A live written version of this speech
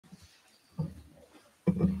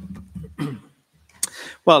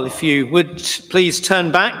Well, if you would please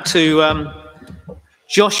turn back to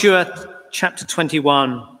Joshua chapter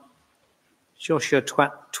 21. Joshua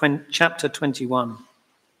chapter 21.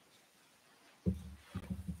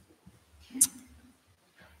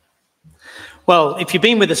 Well, if you've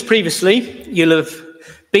been with us previously, you'll have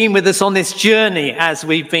been with us on this journey as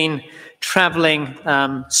we've been travelling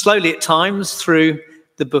slowly at times through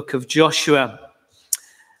the book of Joshua.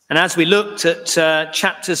 And as we looked at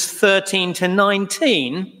chapters 13 to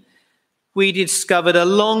 19, we discovered a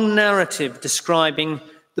long narrative describing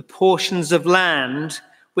the portions of land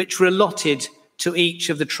which were allotted to each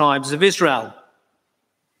of the tribes of Israel.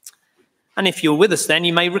 And if you're with us then,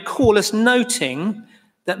 you may recall us noting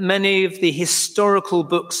that many of the historical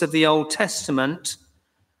books of the Old Testament,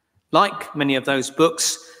 like many of those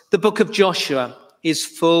books, the book of Joshua is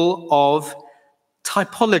full of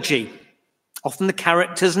typology. Often the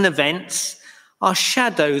characters and events are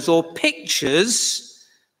shadows or pictures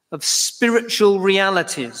of spiritual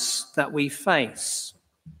realities that we face.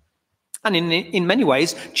 And in many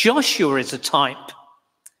ways, Joshua is a type.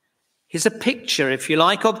 He's a picture, if you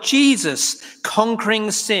like, of Jesus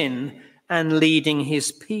conquering sin and leading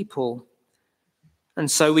his people.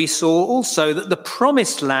 And so we saw also that the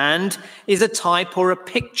promised land is a type or a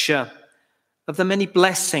picture of the many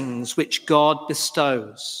blessings which God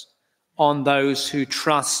bestows on those who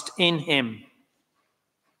trust in him.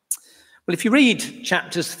 Well, if you read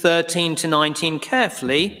chapters 13 to 19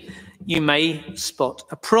 carefully, you may spot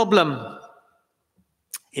a problem.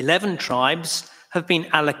 11 tribes have been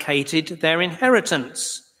allocated their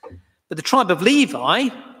inheritance, but the tribe of Levi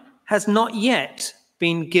has not yet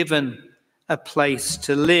been given a place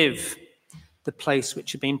to live, the place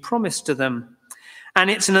which had been promised to them. And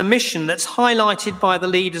it's an omission that's highlighted by the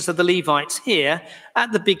leaders of the Levites here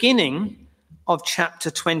at the beginning of chapter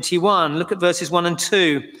 21. Look at verses 1 and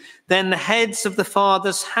 2. Then the heads of the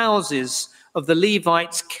fathers' houses of the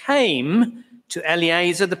Levites came to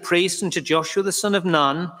Eleazar the priest and to Joshua the son of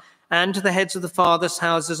Nun and to the heads of the fathers'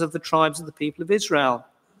 houses of the tribes of the people of Israel.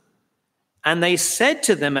 And they said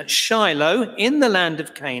to them at Shiloh in the land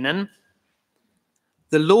of Canaan,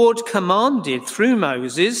 the Lord commanded through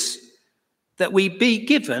Moses that we be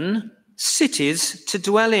given cities to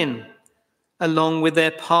dwell in, along with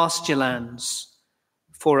their pasture lands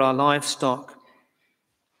for our livestock.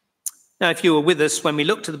 Now, if you were with us when we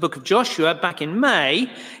looked at the book of Joshua back in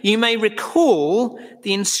May, you may recall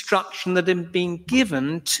the instruction that had been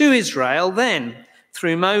given to Israel then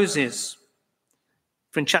through Moses.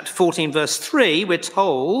 For in chapter 14, verse 3, we were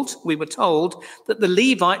told that the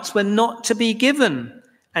Levites were not to be given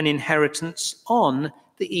an inheritance on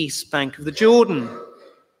the east bank of the Jordan.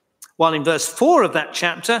 While in verse 4 of that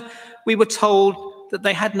chapter, we were told that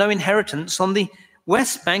they had no inheritance on the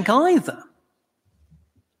west bank either.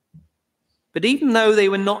 But even though they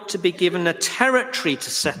were not to be given a territory to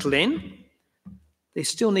settle in, they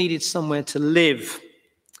still needed somewhere to live.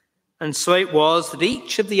 And so it was that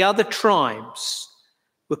each of the other tribes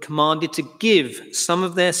were commanded to give some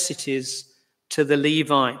of their cities to the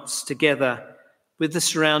Levites, together with the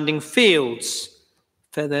surrounding fields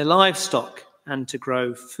for their livestock and to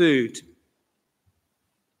grow food.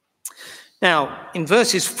 Now, in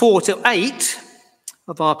verses 4 to 8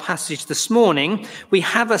 of our passage this morning, we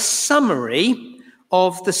have a summary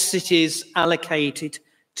of the cities allocated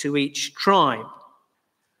to each tribe.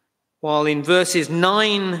 While in verses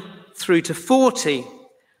 9 through to 40,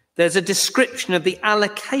 there's a description of the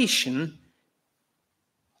allocation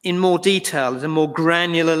in more detail, at a more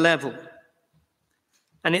granular level.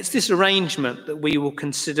 And it's this arrangement that we will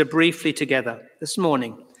consider briefly together this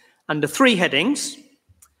morning under three headings.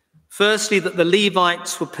 Firstly, that the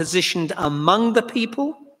Levites were positioned among the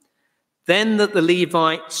people, then that the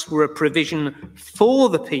Levites were a provision for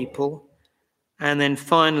the people, and then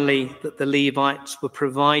finally that the Levites were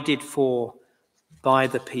provided for by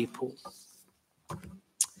the people.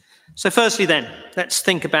 So firstly then, let's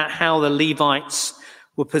think about how the Levites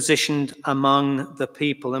were positioned among the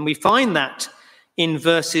people. And we find that in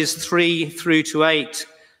verses 3 through to 8.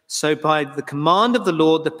 So by the command of the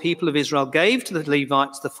Lord, the people of Israel gave to the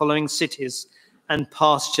Levites the following cities and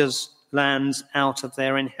pastures lands out of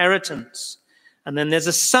their inheritance. And then there's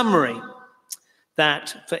a summary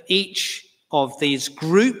that for each of these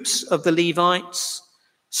groups of the Levites,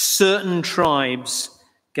 certain tribes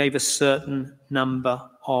gave a certain number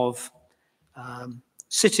of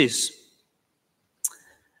cities.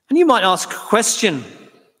 And you might ask a question.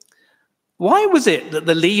 Why was it that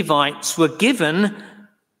the Levites were given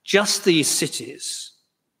just these cities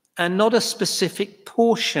and not a specific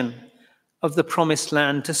portion of the promised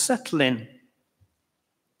land to settle in?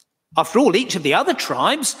 After all, each of the other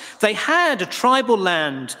tribes, they had a tribal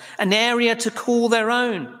land, an area to call their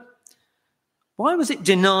own. Why was it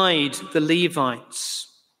denied the Levites?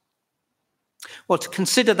 Well, to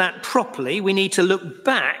consider that properly, we need to look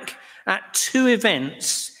back at two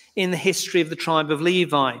events in the history of the tribe of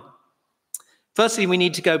Levi. Firstly, we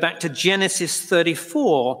need to go back to Genesis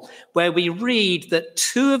 34, where we read that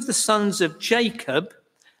two of the sons of Jacob,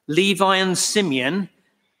 Levi and Simeon,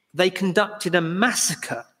 they conducted a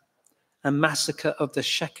massacre of the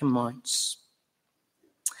Shechemites.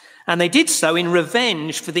 And they did so in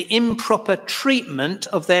revenge for the improper treatment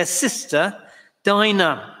of their sister,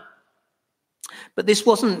 Dinah. But this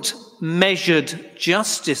wasn't measured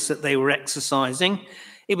justice that they were exercising.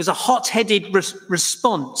 It was a hot-headed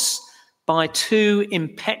response by two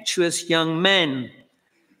impetuous young men.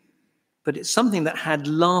 But it's something that had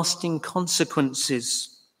lasting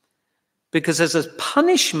consequences. Because as a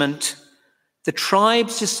punishment, the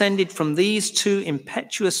tribes descended from these two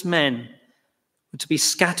impetuous men were to be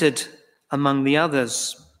scattered among the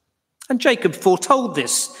others. And Jacob foretold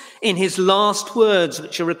this in his last words,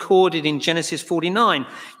 which are recorded in Genesis 49.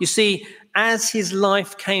 You see, as his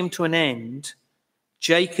life came to an end,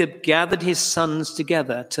 Jacob gathered his sons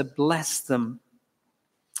together to bless them.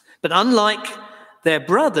 But unlike their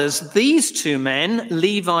brothers, these two men,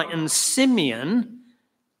 Levi and Simeon,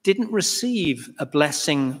 didn't receive a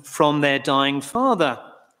blessing from their dying father.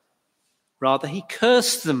 Rather, he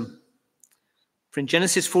cursed them. For in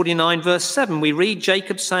Genesis 49, verse 7, we read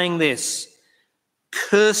Jacob saying this,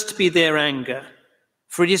 "Cursed be their anger,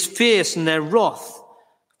 for it is fierce, and their wrath,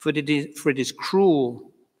 for it is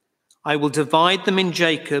cruel. I will divide them in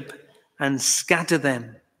Jacob and scatter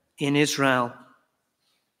them in Israel."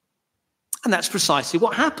 And that's precisely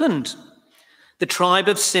what happened. The tribe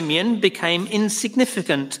of Simeon became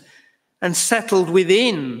insignificant and settled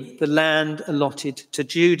within the land allotted to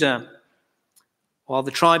Judah, while the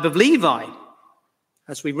tribe of Levi,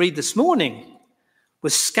 as we read this morning,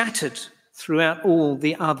 was scattered throughout all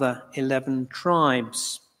the other 11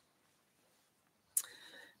 tribes.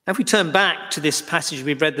 Now, if we turn back to this passage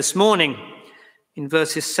we've read this morning, in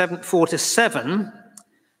verses 4 to 7,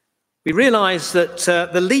 we realize that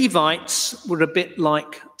the Levites were a bit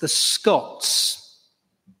like the Scots.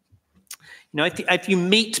 You know, if you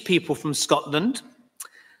meet people from Scotland,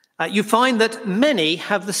 you find that many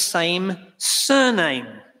have the same surname.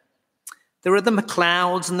 There are the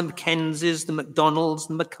MacLeods and the Mackenzies, the MacDonalds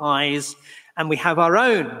and the Mackays, and we have our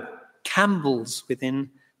own Campbells within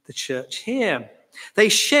the church here. They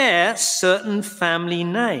share certain family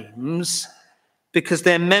names because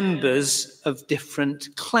they're members of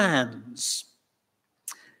different clans.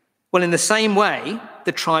 Well, in the same way,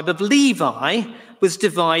 the tribe of Levi was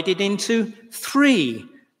divided into 3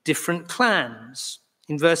 different clans.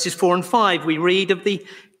 In verses 4 and 5, we read of the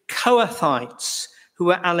Kohathites, who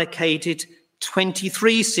were allocated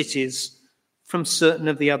 23 cities from certain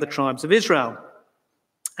of the other tribes of Israel.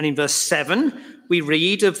 And in verse 7, we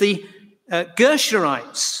read of the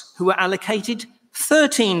Gershonites, who were allocated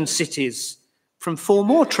 13 cities from 4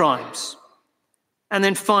 more tribes. And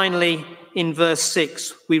then finally, in verse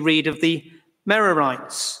 6, we read of the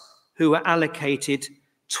Merarites, who were allocated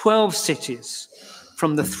 12 cities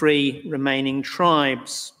from the 3 remaining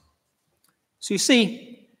tribes. So you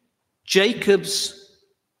see, Jacob's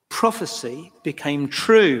prophecy became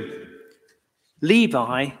true.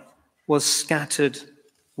 Levi was scattered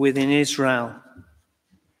within Israel.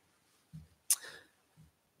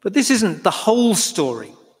 But this isn't the whole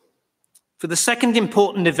story. For the second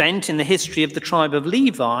important event in the history of the tribe of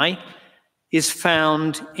Levi is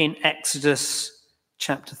found in Exodus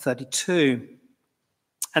chapter 32.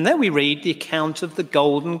 And there we read the account of the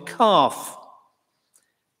golden calf.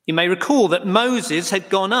 You may recall that Moses had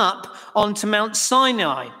gone up onto Mount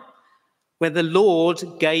Sinai, where the Lord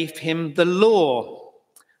gave him the law,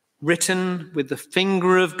 written with the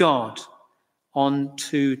finger of God on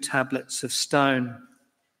 2 tablets of stone.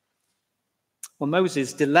 Well,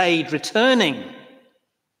 Moses delayed returning,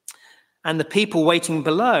 and the people waiting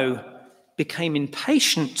below became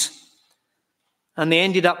impatient, and they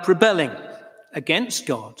ended up rebelling against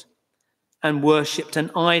God and worshipped an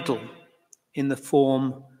idol in the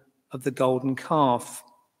form of the golden calf.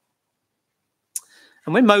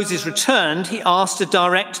 And when Moses returned, he asked a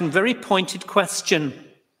direct and very pointed question: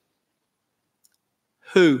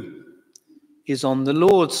 who is on the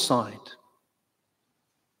Lord's side?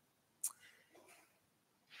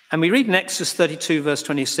 And we read in Exodus 32, verse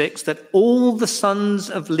 26, that all the sons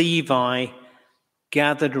of Levi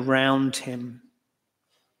gathered around him.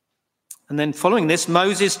 And then following this,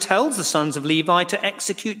 Moses tells the sons of Levi to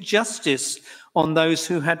execute justice on those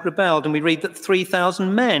who had rebelled. And we read that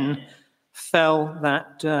 3,000 men fell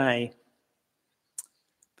that day.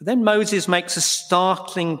 But then Moses makes a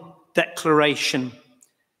startling declaration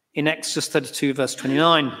in Exodus 32, verse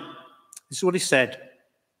 29. This is what he said.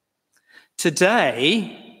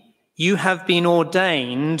 Today you have been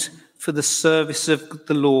ordained for the service of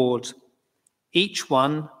the Lord, each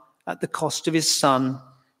one at the cost of his son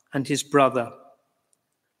and his brother,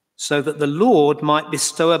 so that the Lord might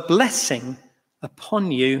bestow a blessing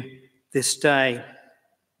upon you this day.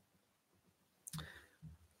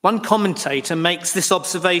 One commentator makes this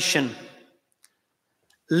observation.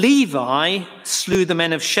 Levi slew the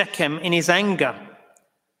men of Shechem in his anger,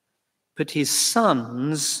 but his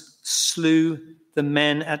sons slew the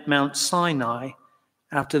men at Mount Sinai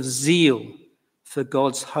out of zeal for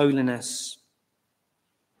God's holiness.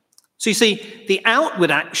 So you see, the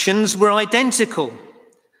outward actions were identical,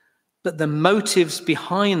 but the motives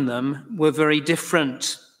behind them were very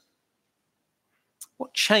different.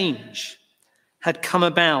 What change had come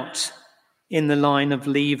about in the line of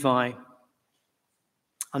Levi?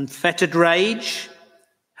 Unfettered rage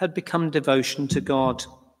had become devotion to God.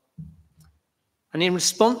 And in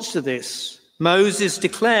response to this, Moses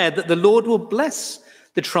declared that the Lord will bless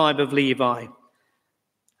the tribe of Levi.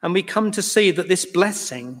 And we come to see that this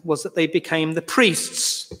blessing was that they became the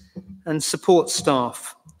priests and support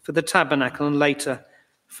staff for the tabernacle and later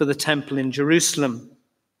for the temple in Jerusalem.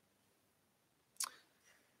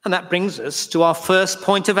 And that brings us to our first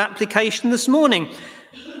point of application this morning.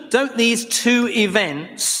 Don't these two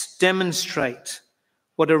events demonstrate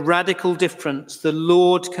what a radical difference the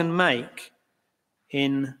Lord can make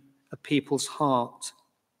in a people's heart?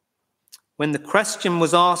 When the question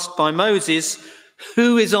was asked by Moses,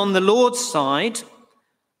 who is on the Lord's side?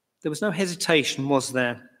 There was no hesitation, was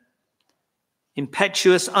there?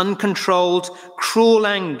 Impetuous, uncontrolled, cruel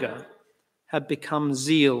anger had become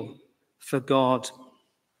zeal for God.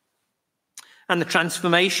 And the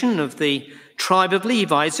transformation of the tribe of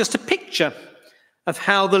Levi is just a picture of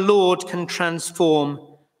how the Lord can transform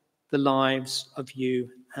the lives of you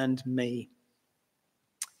and me.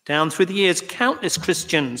 Down through the years, countless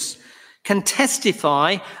Christians can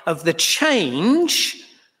testify of the change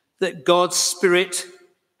that God's Spirit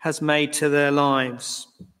has made to their lives.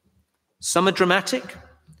 Some are dramatic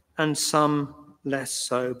and some less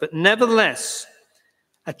so. But nevertheless,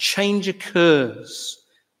 a change occurs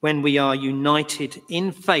when we are united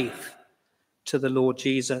in faith to the Lord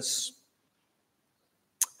Jesus.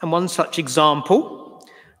 And one such example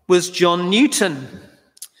was John Newton.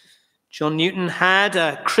 John Newton had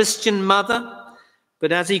a Christian mother,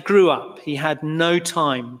 but as he grew up, he had no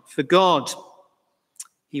time for God.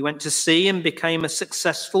 He went to sea and became a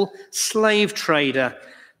successful slave trader.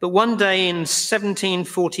 But one day in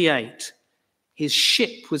 1748, his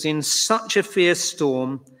ship was in such a fierce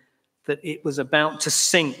storm that it was about to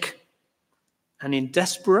sink. And in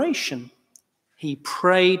desperation, he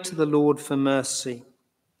prayed to the Lord for mercy.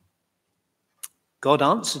 God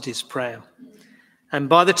answered his prayer. And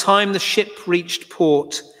by the time the ship reached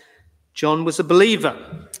port, John was a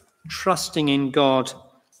believer, trusting in God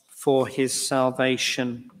for his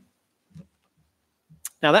salvation.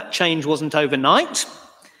 Now, that change wasn't overnight,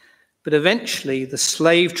 but eventually the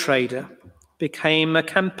slave trader became a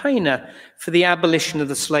campaigner for the abolition of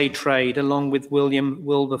the slave trade, along with William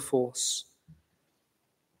Wilberforce.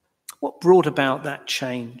 What brought about that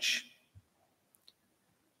change?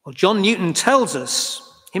 Well, John Newton tells us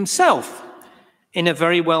himself in a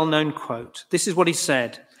very well-known quote. This is what he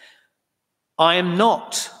said: "I am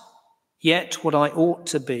not yet what I ought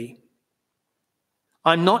to be.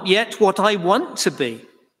 I'm not yet what I want to be.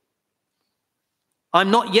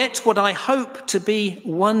 I'm not yet what I hope to be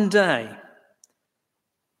one day.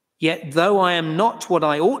 Yet though I am not what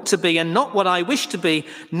I ought to be, and not what I wish to be,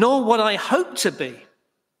 nor what I hope to be,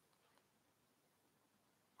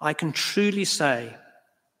 I can truly say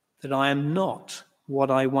that I am not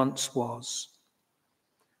what I once was.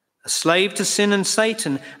 A slave to sin and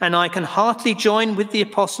Satan, and I can heartily join with the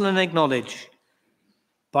apostle and acknowledge,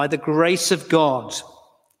 by the grace of God,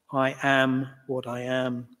 I am what I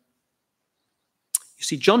am." You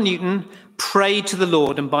see, John Newton prayed to the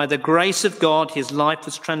Lord, and by the grace of God, his life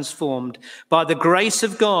was transformed. By the grace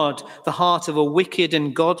of God, the heart of a wicked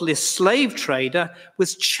and godless slave trader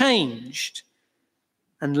was changed.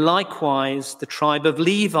 And likewise, the tribe of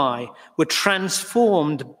Levi were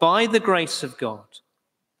transformed by the grace of God.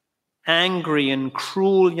 Angry and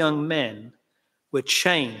cruel young men were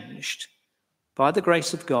changed by the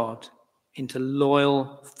grace of God into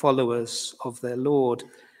loyal followers of their Lord.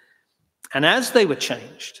 And as they were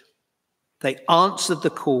changed, they answered the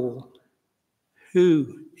call,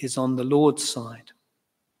 who is on the Lord's side.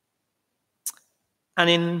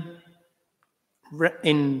 And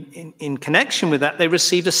in connection with that, they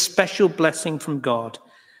received a special blessing from God,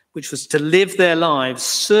 which was to live their lives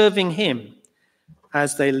serving him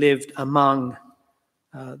as they lived among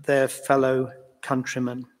their fellow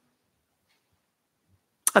countrymen.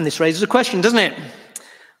 And this raises a question, doesn't it?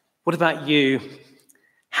 What about you?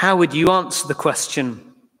 How would you answer the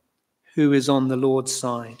question, who is on the Lord's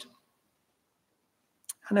side?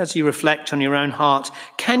 And as you reflect on your own heart,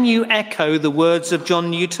 can you echo the words of John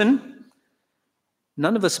Newton?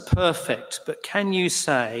 None of us are perfect, but can you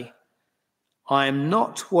say, I am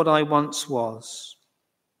not what I once was,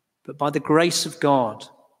 but by the grace of God,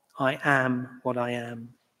 I am what I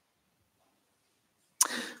am.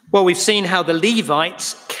 Well, we've seen how the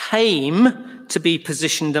Levites came to be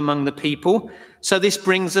positioned among the people. So this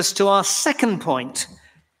brings us to our second point,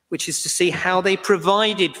 which is to see how they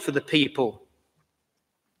provided for the people.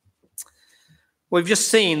 We've just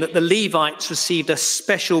seen that the Levites received a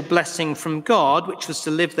special blessing from God, which was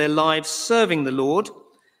to live their lives serving the Lord.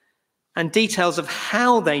 And details of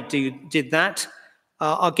how they did that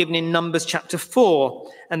are given in Numbers chapter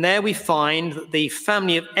 4. And there we find that the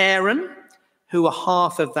family of Aaron, who were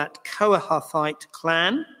half of that Kohathite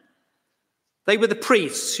clan, they were the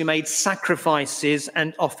priests who made sacrifices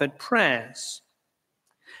and offered prayers.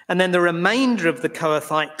 And then the remainder of the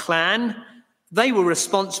Kohathite clan, they were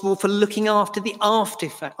responsible for looking after the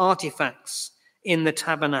artifacts in the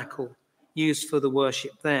tabernacle used for the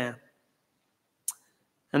worship there.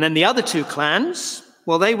 And then the other two clans,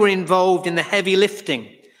 well, they were involved in the heavy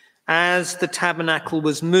lifting as the tabernacle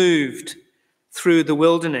was moved through the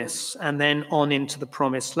wilderness and then on into the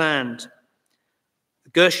promised land.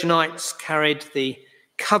 The Gershonites carried the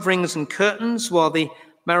coverings and curtains, while the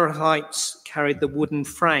Merarites carried the wooden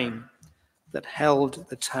frame that held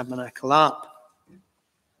the tabernacle up.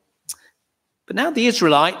 But now the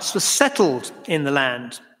Israelites were settled in the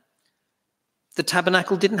land. The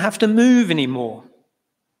tabernacle didn't have to move anymore.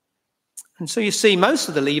 And so you see, most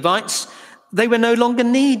of the Levites, they were no longer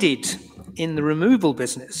needed in the removal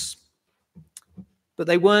business. But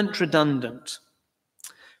they weren't redundant.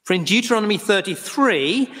 For in Deuteronomy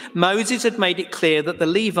 33, Moses had made it clear that the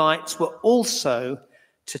Levites were also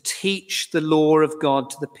to teach the law of God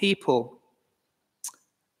to the people.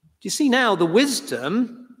 Do you see now the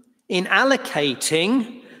wisdom in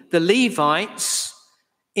allocating the Levites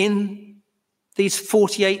in these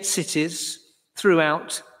 48 cities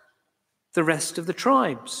throughout the rest of the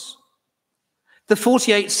tribes? The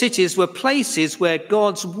 48 cities were places where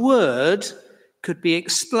God's word could be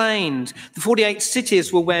explained. The 48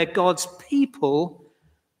 cities were where God's people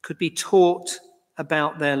could be taught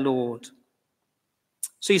about their Lord.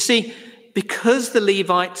 So you see, because the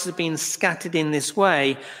Levites have been scattered in this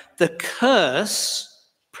way, the curse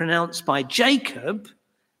pronounced by Jacob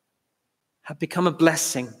had become a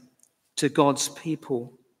blessing to God's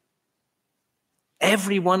people.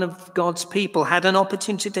 Every one of God's people had an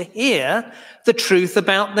opportunity to hear the truth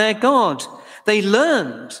about their God. They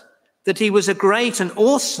learned that he was a great and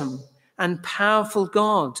awesome and powerful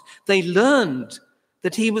God. They learned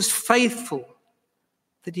that he was faithful,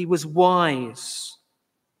 that he was wise,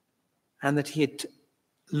 and that he had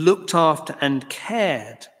looked after and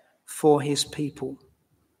cared for his people.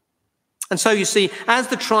 And so you see, as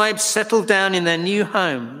the tribes settled down in their new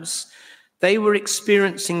homes, they were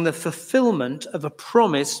experiencing the fulfillment of a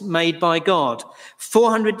promise made by God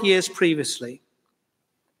 400 years previously.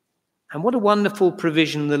 And what a wonderful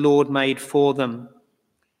provision the Lord made for them.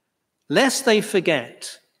 Lest they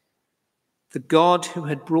forget the God who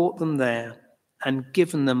had brought them there and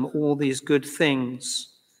given them all these good things.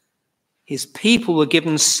 His people were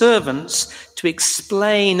given servants to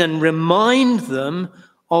explain and remind them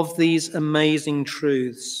of these amazing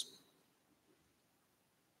truths.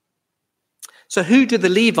 So who do the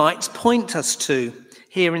Levites point us to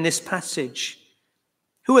here in this passage?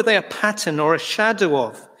 Who are they a pattern or a shadow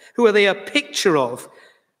of? Who are they a picture of?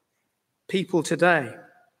 People today.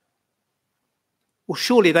 Well,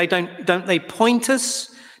 surely don't they point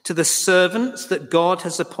us to the servants that God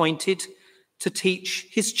has appointed to teach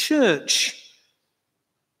his church?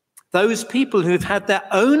 Those people who've had their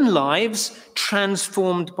own lives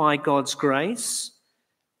transformed by God's grace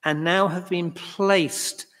and now have been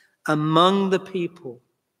placed among the people.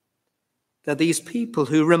 They're these people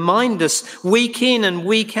who remind us week in and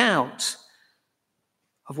week out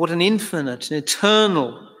of what an infinite and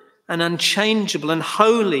eternal and unchangeable and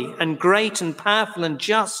holy and great and powerful and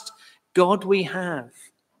just God we have.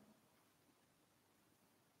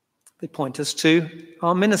 They point us to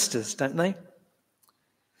our ministers, don't they?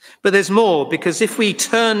 But there's more, because if we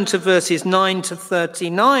turn to verses 9 to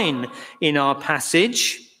 39 in our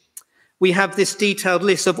passage, we have this detailed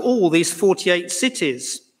list of all these 48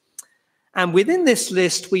 cities. And within this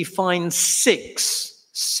list, we find six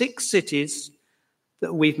cities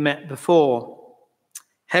that we've met before.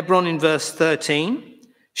 Hebron in verse 13,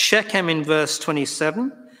 Shechem in verse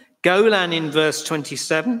 27, Golan in verse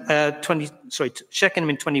 27, Shechem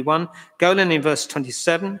in 21, Golan in verse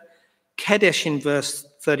 27, Kedesh in verse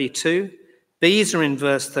 32, Bezer in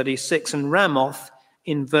verse 36, and Ramoth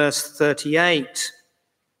in verse 38.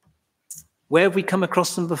 Where have we come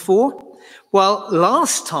across them before? Well,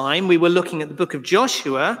 last time we were looking at the book of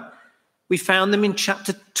Joshua, we found them in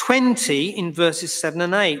chapter 20 in verses 7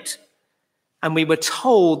 and 8. And we were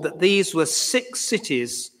told that these were 6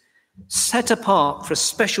 cities set apart for a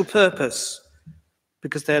special purpose,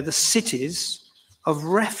 because they're the cities of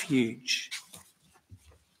refuge.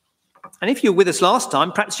 And if you were with us last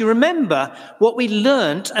time, perhaps you remember what we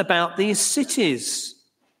learnt about these cities.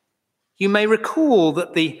 You may recall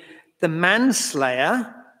that the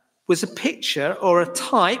manslayer was a picture or a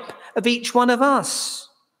type of each one of us.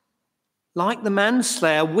 Like the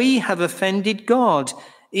manslayer, we have offended God,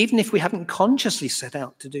 even if we haven't consciously set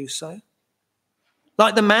out to do so.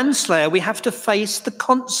 Like the manslayer, we have to face the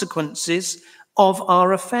consequences of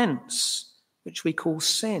our offence, which we call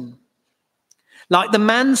sin. Like the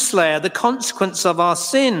manslayer, the consequence of our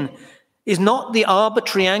sin is not the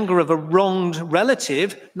arbitrary anger of a wronged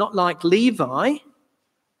relative, not like Levi,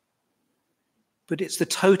 but it's the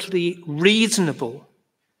totally reasonable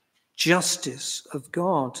justice of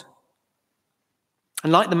God.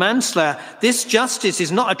 And like the manslayer, this justice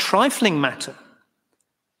is not a trifling matter,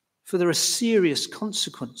 for there are serious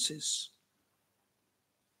consequences.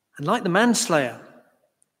 And like the manslayer,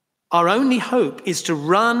 our only hope is to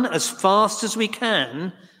run as fast as we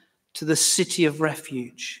can to the city of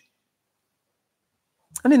refuge.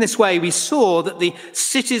 And in this way, we saw that the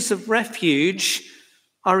cities of refuge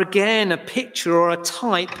are again a picture or a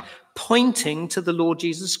type pointing to the Lord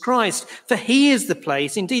Jesus Christ. For he is the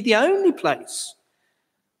place, indeed the only place,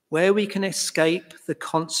 where we can escape the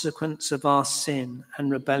consequence of our sin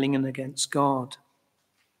and rebellion against God.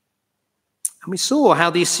 And we saw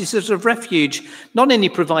how these cities of refuge not only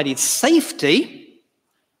provided safety,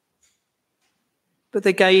 but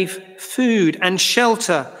they gave food and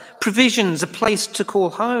shelter, provisions, a place to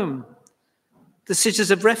call home. The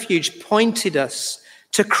cities of refuge pointed us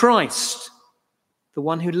to Christ, the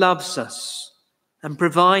one who loves us and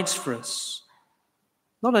provides for us,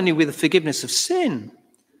 not only with the forgiveness of sin,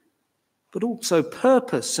 but also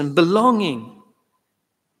purpose and belonging,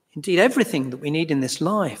 indeed everything that we need in this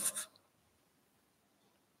life.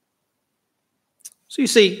 So you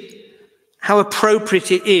see how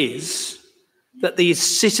appropriate it is that these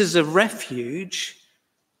cities of refuge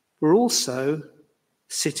were also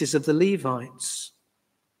cities of the Levites.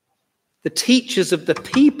 The teachers of the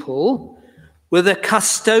people were the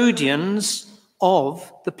custodians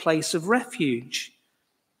of the place of refuge.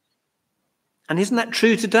 And isn't that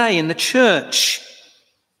true today in the church?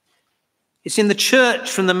 It's in the church,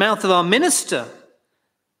 from the mouth of our minister,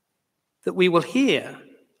 that we will hear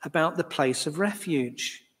about the place of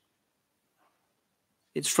refuge.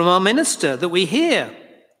 It's from our minister that we hear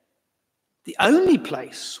the only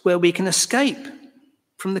place where we can escape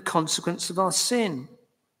from the consequence of our sin.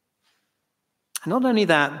 And not only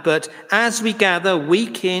that, but as we gather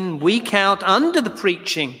week in, week out, under the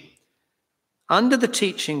preaching, under the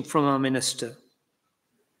teaching from our minister,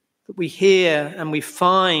 that we hear and we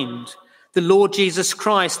find the Lord Jesus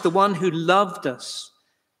Christ, the one who loved us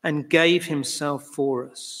and gave himself for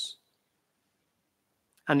us.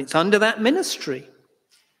 And it's under that ministry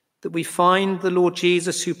that we find the Lord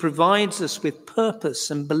Jesus, who provides us with purpose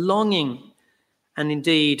and belonging, and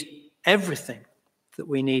indeed everything that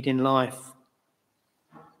we need in life.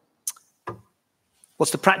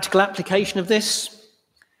 What's the practical application of this?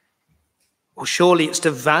 Well, surely it's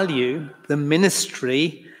to value the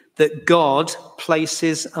ministry that God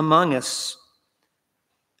places among us.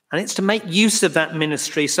 And it's to make use of that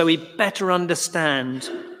ministry so we better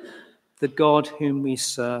understand the God whom we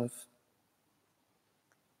serve.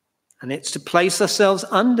 And it's to place ourselves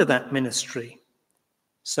under that ministry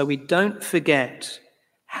so we don't forget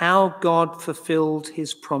how God fulfilled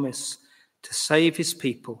his promise to save his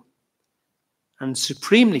people, and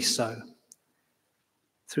supremely so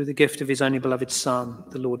through the gift of his only beloved Son,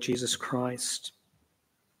 the Lord Jesus Christ.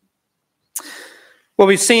 Well,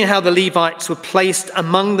 we've seen how the Levites were placed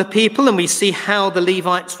among the people, and we see how the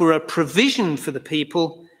Levites were a provision for the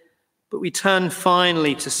people, but we turn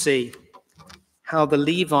finally to see how the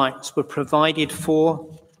Levites were provided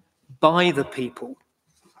for by the people.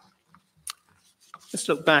 Let's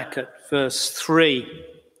look back at verse 3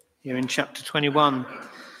 here in chapter 21.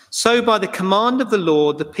 So by the command of the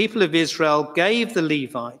Lord, the people of Israel gave the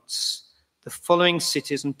Levites the following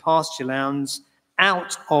cities and pasture lands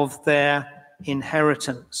out of their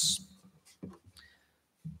inheritance.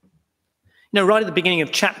 Now, right at the beginning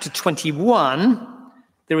of chapter 21,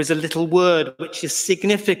 there is a little word which is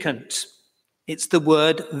significant. It's the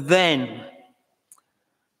word then.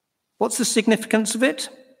 What's the significance of it?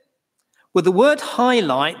 Well, the word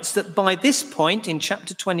highlights that by this point in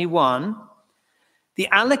chapter 21, the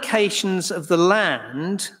allocations of the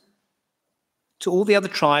land to all the other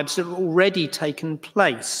tribes have already taken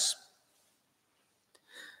place.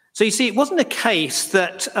 So you see, it wasn't a case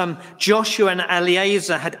that Joshua and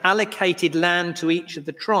Eleazar had allocated land to each of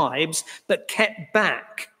the tribes, but kept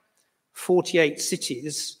back 48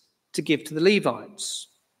 cities to give to the Levites.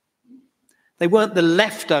 They weren't the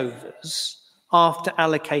leftovers after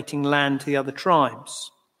allocating land to the other tribes.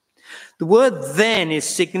 The word then is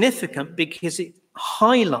significant because it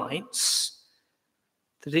highlights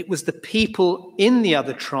that it was the people in the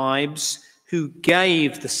other tribes who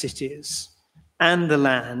gave the cities and the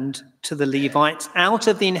land to the Levites out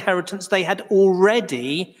of the inheritance they had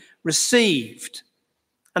already received.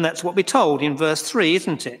 And that's what we're told in verse 3,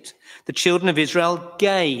 isn't it? The children of Israel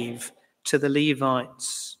gave to the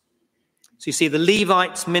Levites. So you see, the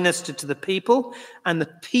Levites ministered to the people, and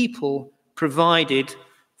the people provided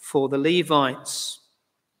for the Levites.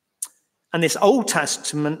 And this Old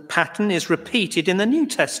Testament pattern is repeated in the New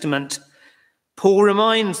Testament. Paul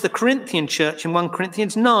reminds the Corinthian church in 1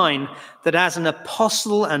 Corinthians 9 that as an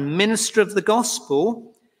apostle and minister of the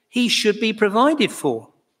gospel, he should be provided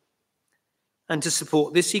for. And to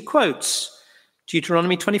support this, he quotes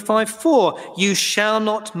Deuteronomy 25:4, "You shall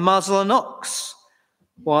not muzzle an ox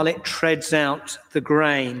while it treads out the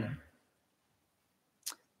grain."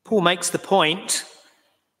 Paul makes the point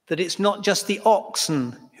that it's not just the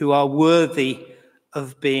oxen who are worthy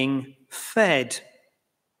of being fed.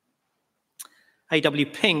 A.W.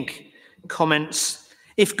 Pink comments,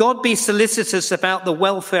 "If God be solicitous about the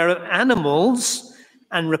welfare of animals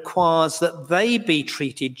and requires that they be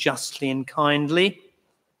treated justly and kindly,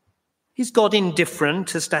 is God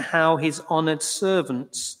indifferent as to how his honoured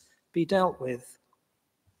servants be dealt with?"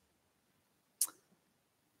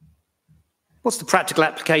 What's the practical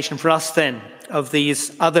application for us then of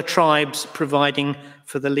these other tribes providing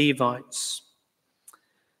for the Levites?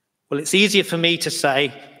 Well, it's easier for me to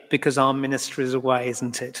say because our minister is away,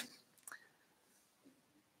 isn't it?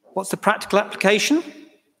 What's the practical application?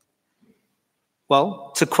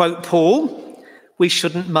 Well, to quote Paul, we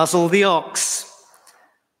shouldn't muzzle the ox.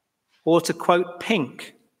 Or to quote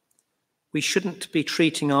Pink, we should be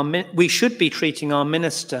treating our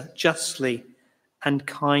minister justly and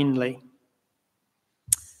kindly.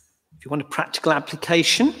 If you want a practical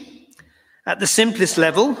application, at the simplest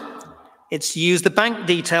level, it's to use the bank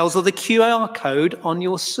details or the QR code on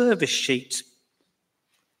your service sheet.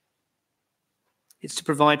 It's to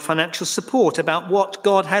provide financial support about what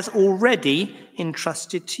God has already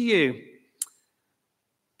entrusted to you.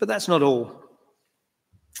 But that's not all.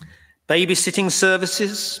 Babysitting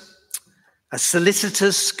services, a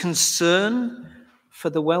solicitor's concern for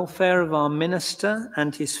the welfare of our minister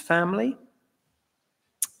and his family.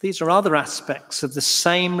 These are other aspects of the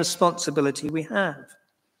same responsibility we have.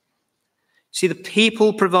 See, the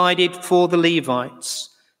people provided for the Levites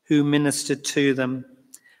who ministered to them,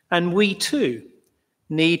 and we too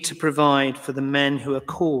need to provide for the men who are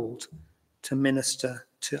called to minister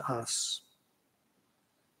to us.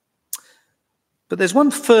 But there's one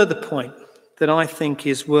further point that I think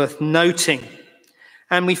is worth noting,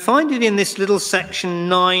 and we find it in this little section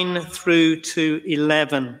 9 through to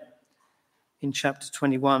 11 in chapter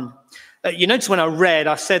 21. You notice when I read,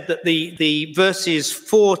 I said that the verses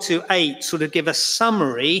 4 to 8 sort of give a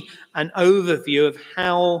summary, an overview of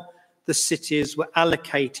how the cities were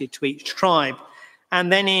allocated to each tribe.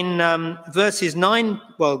 And then in verses 9,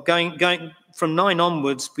 well, going from 9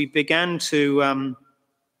 onwards, we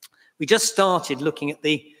just started looking at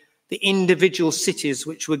the individual cities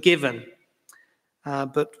which were given.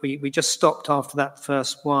 But we just stopped after that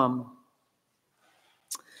first one.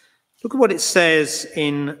 Look at what it says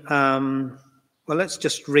in, let's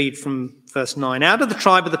just read from verse 9. Out of the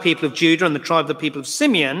tribe of the people of Judah and the tribe of the people of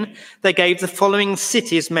Simeon, they gave the following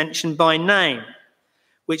cities mentioned by name,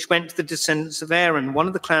 which went to the descendants of Aaron, one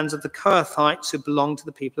of the clans of the Kohathites who belonged to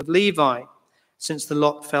the people of Levi, since the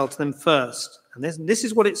lot fell to them first. And this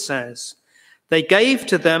is what it says. They gave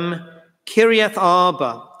to them Kiriath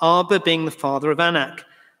Arba, Arba being the father of Anak.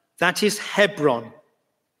 That is Hebron,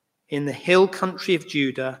 in the hill country of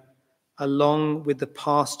Judah, along with the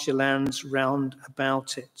pasture lands round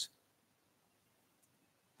about it.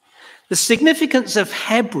 The significance of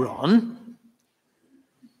Hebron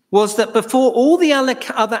was that before all the other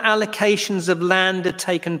allocations of land had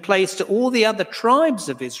taken place to all the other tribes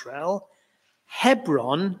of Israel,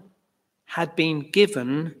 Hebron had been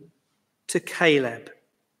given to Caleb.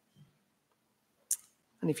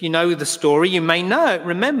 And if you know the story, you may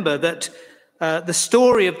remember that the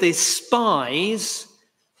story of these spies,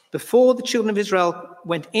 before the children of Israel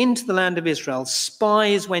went into the land of Israel,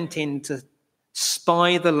 spies went in to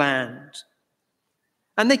spy the land.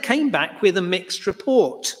 And they came back with a mixed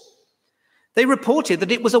report. They reported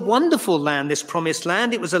that it was a wonderful land, this promised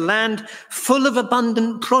land. It was a land full of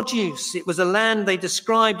abundant produce. It was a land they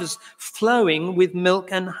described as flowing with milk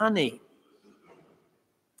and honey.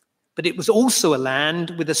 But it was also a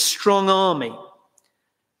land with a strong army.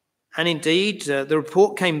 And indeed, the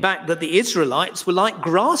report came back that the Israelites were like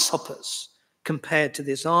grasshoppers compared to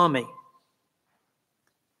this army.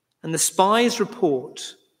 And the spies'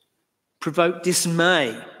 report provoked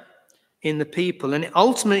dismay in the people, and it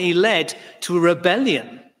ultimately led to a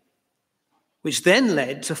rebellion, which then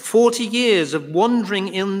led to 40 years of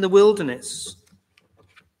wandering in the wilderness.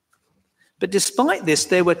 But despite this,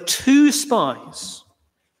 there were two spies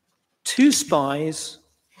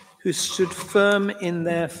who stood firm in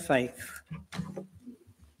their faith.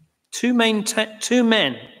 Two men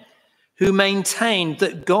who maintained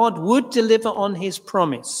that God would deliver on his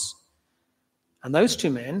promise. And those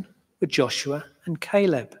two men were Joshua and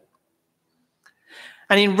Caleb.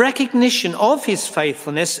 And in recognition of his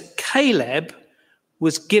faithfulness, Caleb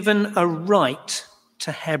was given a right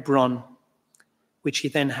to Hebron, which he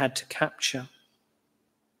then had to capture.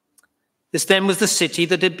 This then was the city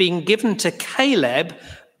that had been given to Caleb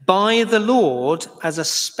by the Lord as a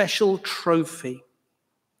special trophy.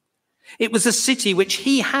 It was a city which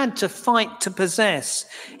he had to fight to possess.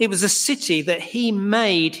 It was a city that he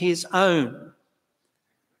made his own.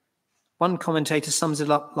 One commentator sums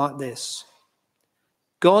it up like this: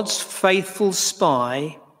 God's faithful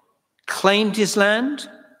spy claimed his land,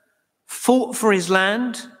 fought for his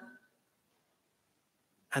land,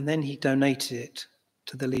 and then he donated it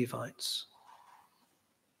to the Levites.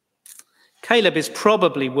 Caleb is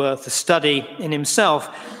probably worth a study in himself,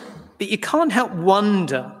 but you can't help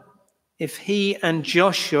wonder if he and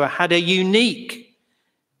Joshua had a unique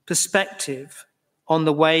perspective on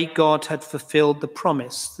the way God had fulfilled the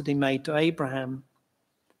promise that he made to Abraham.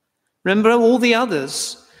 Remember, all the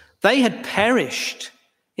others, they had perished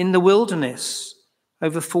in the wilderness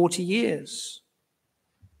over 40 years.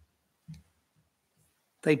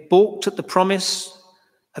 They balked at the promise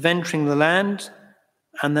of entering the land,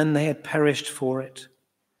 and then they had perished for it.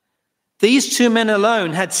 These two men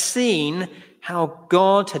alone had seen how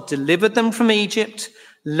God had delivered them from Egypt,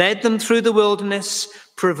 led them through the wilderness,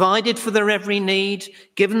 provided for their every need,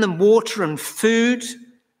 given them water and food,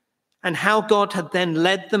 and how God had then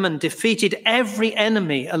led them and defeated every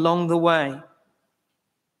enemy along the way.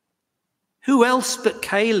 Who else but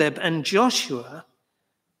Caleb and Joshua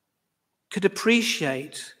could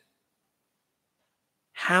appreciate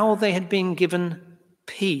how they had been given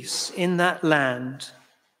peace in that land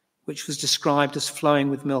which was described as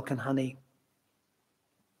flowing with milk and honey?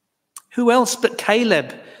 Who else but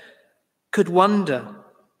Caleb could wonder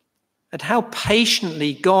at how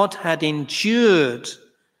patiently God had endured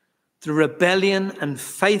the rebellion and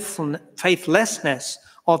faithlessness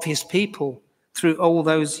of his people through all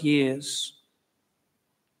those years?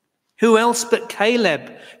 Who else but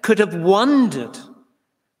Caleb could have wondered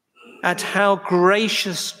at how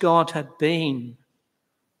gracious God had been,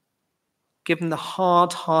 given the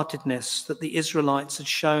hard-heartedness that the Israelites had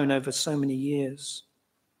shown over so many years?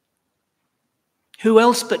 Who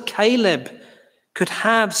else but Caleb could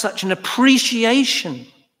have such an appreciation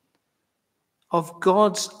of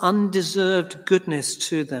God's undeserved goodness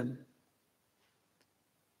to them?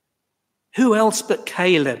 Who else but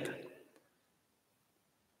Caleb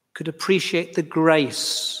could appreciate the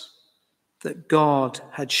grace that God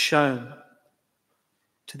had shown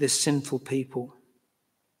to this sinful people?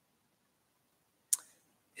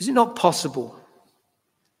 Is it not possible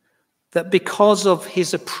that because of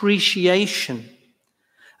his appreciation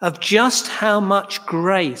of just how much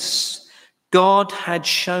grace God had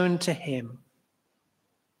shown to him,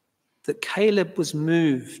 that Caleb was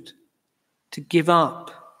moved to give up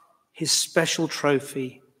his special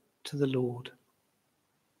trophy to the Lord?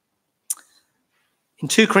 In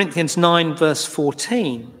 2 Corinthians 9, verse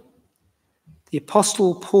 14, the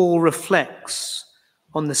Apostle Paul reflects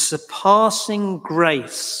on the surpassing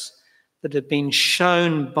grace that had been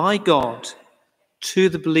shown by God to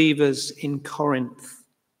the believers in Corinth.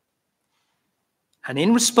 And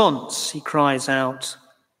in response, he cries out,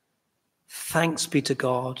 "Thanks be to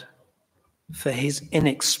God for his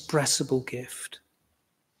inexpressible gift."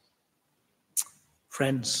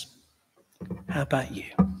 Friends, how about you?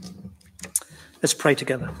 Let's pray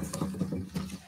together.